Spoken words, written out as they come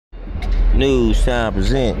News Time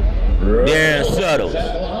present Darren Suttles.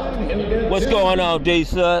 What's going on,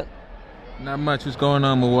 D-Sut? Not much. What's going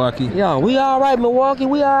on, Milwaukee? Yo, we all right, Milwaukee.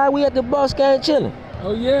 We all right. We at the Bucks game chilling.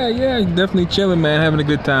 Oh, yeah. Definitely chilling, man. Having a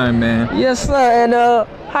good time, man. Yes, sir. And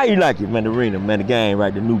how you like it, man, the arena, man, the game,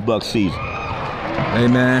 right, the new Bucks season? Hey,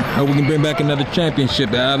 man, hope we can bring back another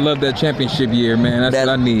championship. I love that championship year, man. That's what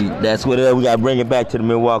I need. That's what we got to bring it back to the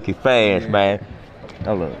Milwaukee fans, man.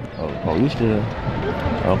 Oh, look. Oh, you still?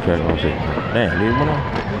 Okay. Damn, leave him alone.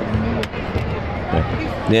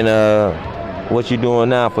 Then, what you doing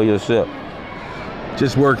now for yourself?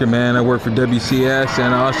 Just working, man. I work for WCS,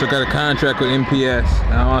 and I also got a contract with MPS.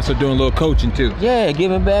 I'm also doing a little coaching, too. Yeah,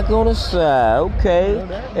 giving back on the side. Okay.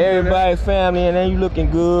 Everybody, family, and then you looking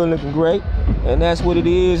good, looking great. And that's what it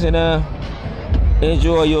is. And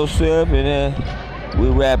enjoy yourself, and we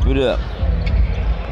wrap it up.